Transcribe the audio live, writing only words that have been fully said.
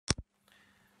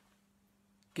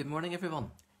Good morning,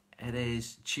 everyone. It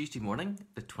is Tuesday morning,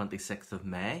 the 26th of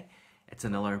May. It's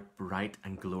another bright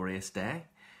and glorious day,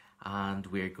 and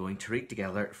we're going to read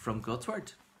together from God's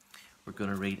Word. We're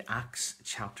going to read Acts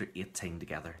chapter 18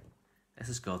 together. This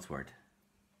is God's Word.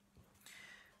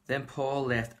 Then Paul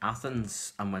left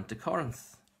Athens and went to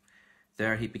Corinth.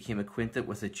 There he became acquainted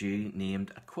with a Jew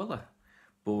named Aquila,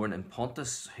 born in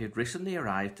Pontus, who had recently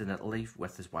arrived in Italy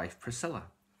with his wife Priscilla.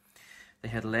 They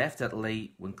had left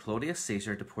Italy when Claudius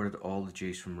Caesar deported all the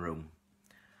Jews from Rome.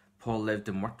 Paul lived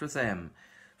and worked with them,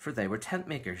 for they were tent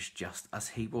makers just as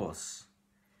he was.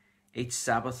 Each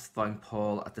Sabbath found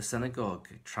Paul at the synagogue,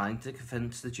 trying to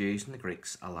convince the Jews and the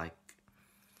Greeks alike.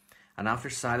 And after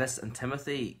Silas and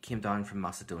Timothy came down from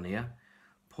Macedonia,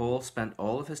 Paul spent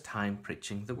all of his time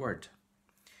preaching the word.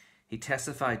 He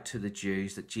testified to the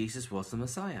Jews that Jesus was the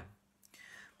Messiah.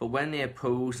 But when they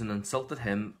opposed and insulted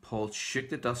him, Paul shook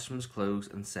the dust from his clothes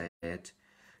and said,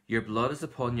 "Your blood is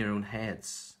upon your own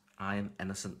heads. I am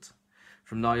innocent.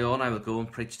 From now on I will go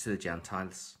and preach to the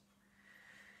Gentiles."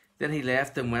 Then he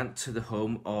left and went to the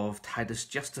home of Titus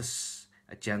Justus,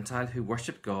 a Gentile who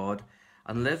worshipped God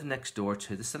and lived next door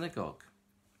to the synagogue.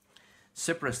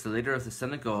 Cyprus, the leader of the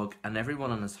synagogue, and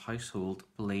everyone in his household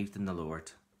believed in the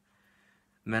Lord.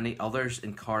 Many others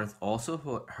in Corinth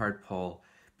also heard Paul,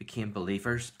 became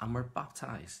believers, and were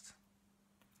baptized.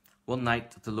 One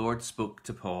night the Lord spoke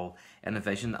to Paul in a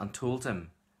vision and told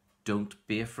him, "Don't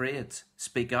be afraid.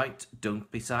 Speak out, don't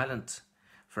be silent.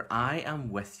 For I am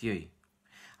with you,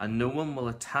 and no one will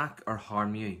attack or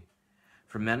harm you.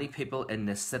 For many people in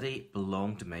this city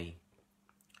belong to me."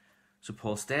 So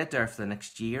Paul stayed there for the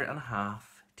next year and a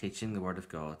half, teaching the word of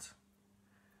God.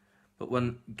 But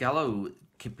when Gallio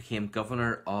became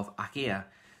governor of Achaia,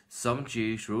 some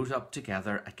Jews rose up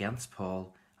together against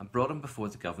Paul and brought him before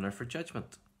the governor for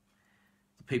judgment.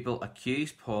 The people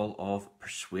accused Paul of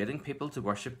persuading people to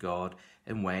worship God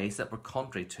in ways that were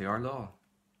contrary to our law.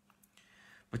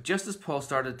 But just as Paul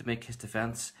started to make his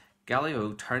defence,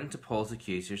 Gallio turned to Paul's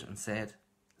accusers and said,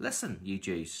 "Listen, you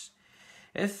Jews,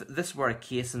 if this were a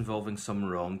case involving some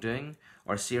wrongdoing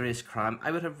or a serious crime,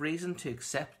 I would have reason to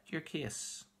accept your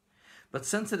case. But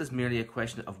since it is merely a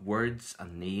question of words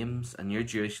and names and your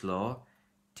Jewish law,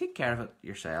 take care of it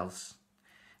yourselves.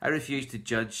 I refuse to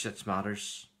judge such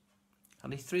matters."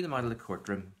 And he threw them out of the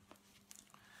courtroom.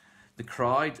 The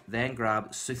crowd then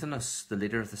grabbed Southenus, the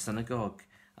leader of the synagogue,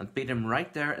 and beat him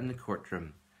right there in the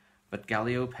courtroom, but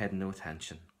Gallio paid no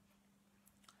attention.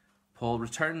 Paul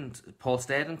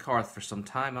stayed in Corinth for some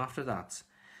time after that,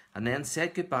 and then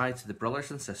said goodbye to the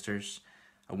brothers and sisters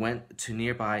and went to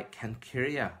nearby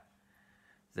Cenchrea.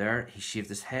 There he shaved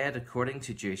his head according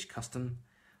to Jewish custom,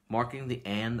 marking the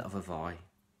end of a vow.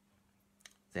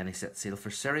 Then he set sail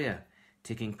for Syria,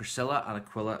 taking Priscilla and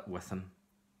Aquila with him.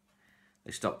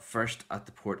 They stopped first at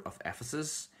the port of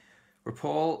Ephesus, where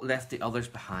Paul left the others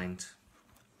behind.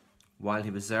 While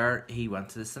he was there, he went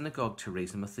to the synagogue to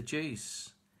reason with the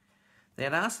Jews. They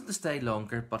had asked him to stay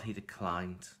longer, but he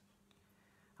declined.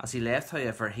 As he left,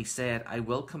 however, he said, "I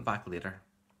will come back later,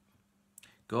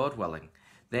 God willing."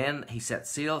 Then he set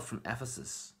sail from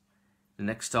Ephesus. The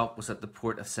next stop was at the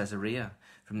port of Caesarea.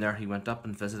 From there he went up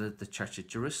and visited the church at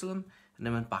Jerusalem, and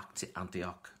then went back to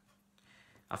Antioch.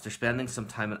 After spending some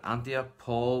time at Antioch,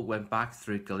 Paul went back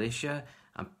through Galatia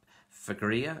and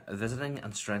Phrygia, visiting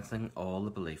and strengthening all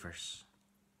the believers.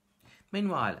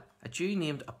 Meanwhile, a Jew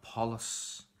named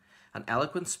Apollos, an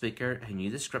eloquent speaker who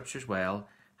knew the scriptures well,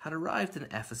 had arrived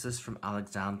in Ephesus from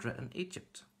Alexandria in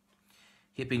Egypt.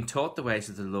 He had been taught the ways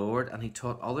of the Lord, and he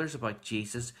taught others about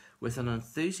Jesus with an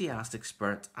enthusiastic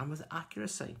spirit and with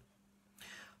accuracy.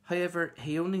 However,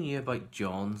 he only knew about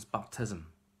John's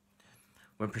baptism.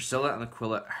 When Priscilla and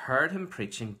Aquila heard him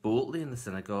preaching boldly in the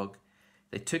synagogue,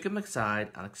 they took him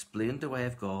aside and explained the way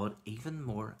of God even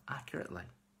more accurately.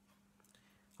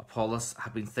 Apollos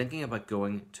had been thinking about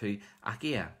going to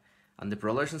Achaia, and the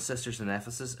brothers and sisters in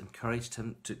Ephesus encouraged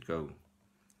him to go.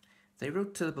 They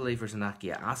wrote to the believers in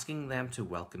Achaia, asking them to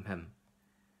welcome him.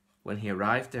 When he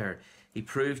arrived there, he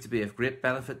proved to be of great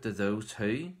benefit to those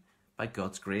who, by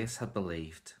God's grace, had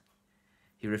believed.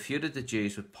 He refuted the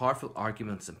Jews with powerful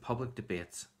arguments and public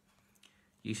debates.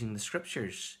 Using the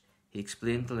scriptures, he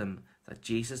explained to them that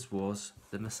Jesus was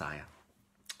the Messiah.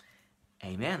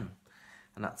 Amen.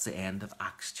 And that's the end of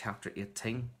Acts chapter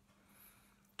 18.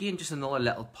 Again, just another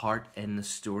little part in the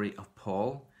story of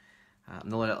Paul.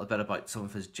 Another little bit about some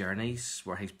of his journeys,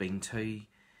 where he's been to,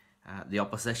 the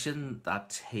opposition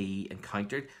that he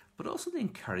encountered, but also the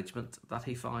encouragement that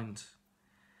he found.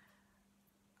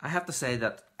 I have to say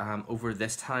that over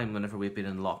this time, whenever we've been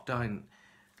in lockdown,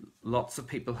 lots of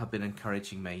people have been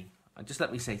encouraging me. And just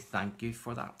let me say thank you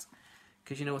for that.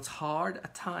 Because you know, it's hard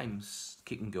at times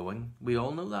keeping going. We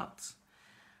all know that.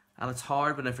 And it's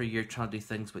hard whenever you're trying to do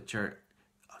things which are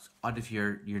out of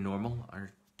your normal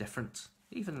or different.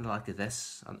 Even like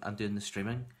this and doing the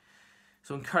streaming.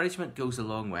 So encouragement goes a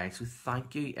long way. So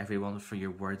thank you everyone for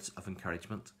your words of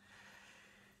encouragement.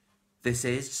 This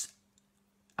is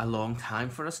a long time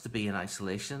for us to be in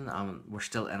isolation, and we're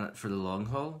still in it for the long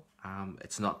haul.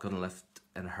 It's not going to lift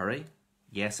in a hurry.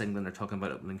 Yes, England are talking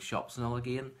about opening shops and all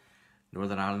again.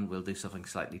 Northern Ireland will do something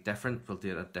slightly different. We'll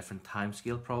do it at a different time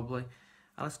scale probably.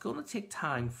 And it's going to take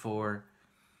time for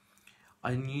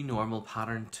a new normal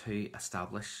pattern to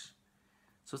establish.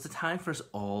 So it's a time for us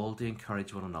all to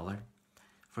encourage one another.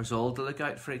 For us all to look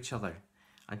out for each other.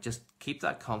 And just keep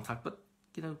that contact, but,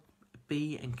 you know,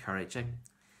 be encouraging.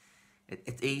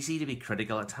 It's easy to be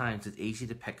critical at times. It's easy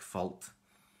to pick fault.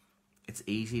 It's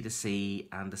easy to see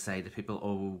and to say to people,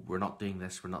 oh, we're not doing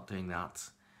this, we're not doing that.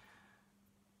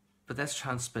 But let's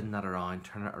try and spin that around,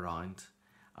 turn it around,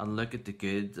 and look at the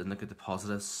good and look at the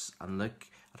positives and look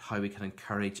at how we can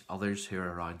encourage others who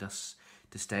are around us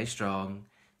to stay strong,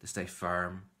 to stay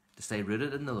firm, to stay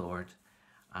rooted in the Lord,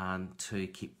 and to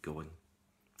keep going.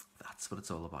 That's what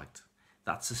it's all about.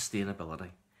 That's sustainability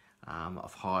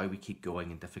of how we keep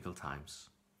going in difficult times.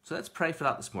 So let's pray for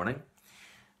that this morning.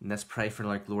 And let's pray for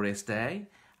another glorious day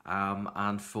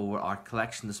and for our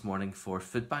collection this morning for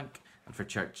Food Bank and for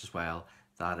church as well,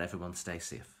 that everyone stays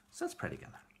safe. So let's pray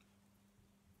together.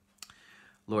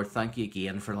 Lord, thank you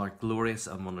again for another glorious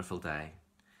and wonderful day.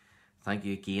 Thank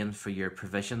you again for your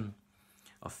provision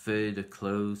of food, of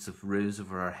clothes, of roofs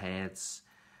over our heads.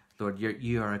 Lord,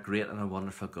 you are a great and a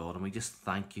wonderful God, and we just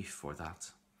thank you for that.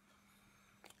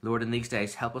 Lord, in these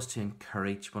days, help us to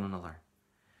encourage one another.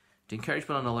 To encourage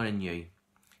one another in you,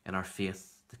 in our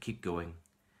faith, to keep going.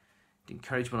 To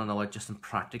encourage one another just in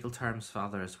practical terms,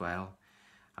 Father, as well.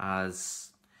 As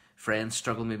friends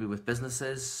struggle maybe with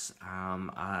businesses,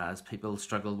 as people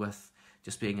struggle with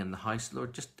just being in the house,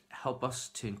 Lord, just help us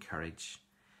to encourage.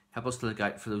 Help us to look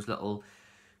out for those little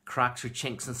cracks or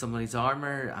chinks in somebody's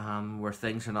armour where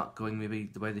things are not going maybe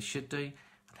the way they should do.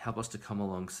 And help us to come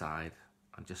alongside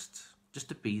and just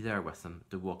to be there with them,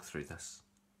 to walk through this.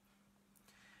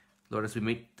 Lord, as we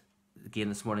meet again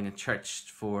this morning in church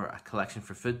for a collection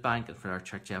for Food Bank and for our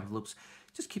church envelopes,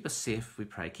 just keep us safe, we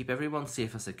pray. Keep everyone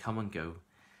safe as they come and go.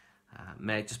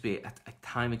 May it just be a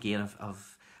time again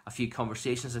of a few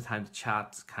conversations, a time to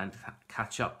chat, kind of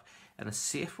catch up in a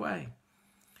safe way.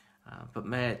 But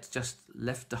may it just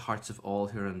lift the hearts of all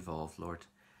who are involved, Lord.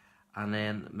 And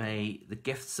then may the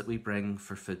gifts that we bring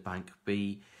for Food Bank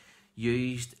be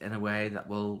used in a way that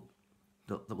will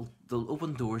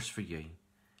open doors for you.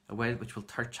 A way which will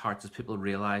touch hearts as people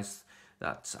realise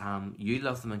that you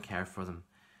love them and care for them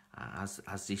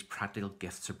as these practical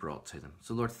gifts are brought to them.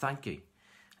 So Lord, thank you.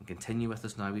 And continue with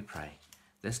us now, we pray,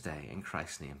 this day in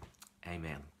Christ's name.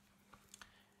 Amen.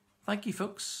 Thank you,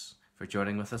 folks, for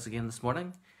joining with us again this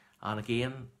morning. And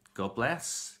again, God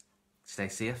bless, stay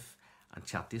safe, and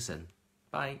chat to you soon.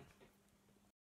 Bye.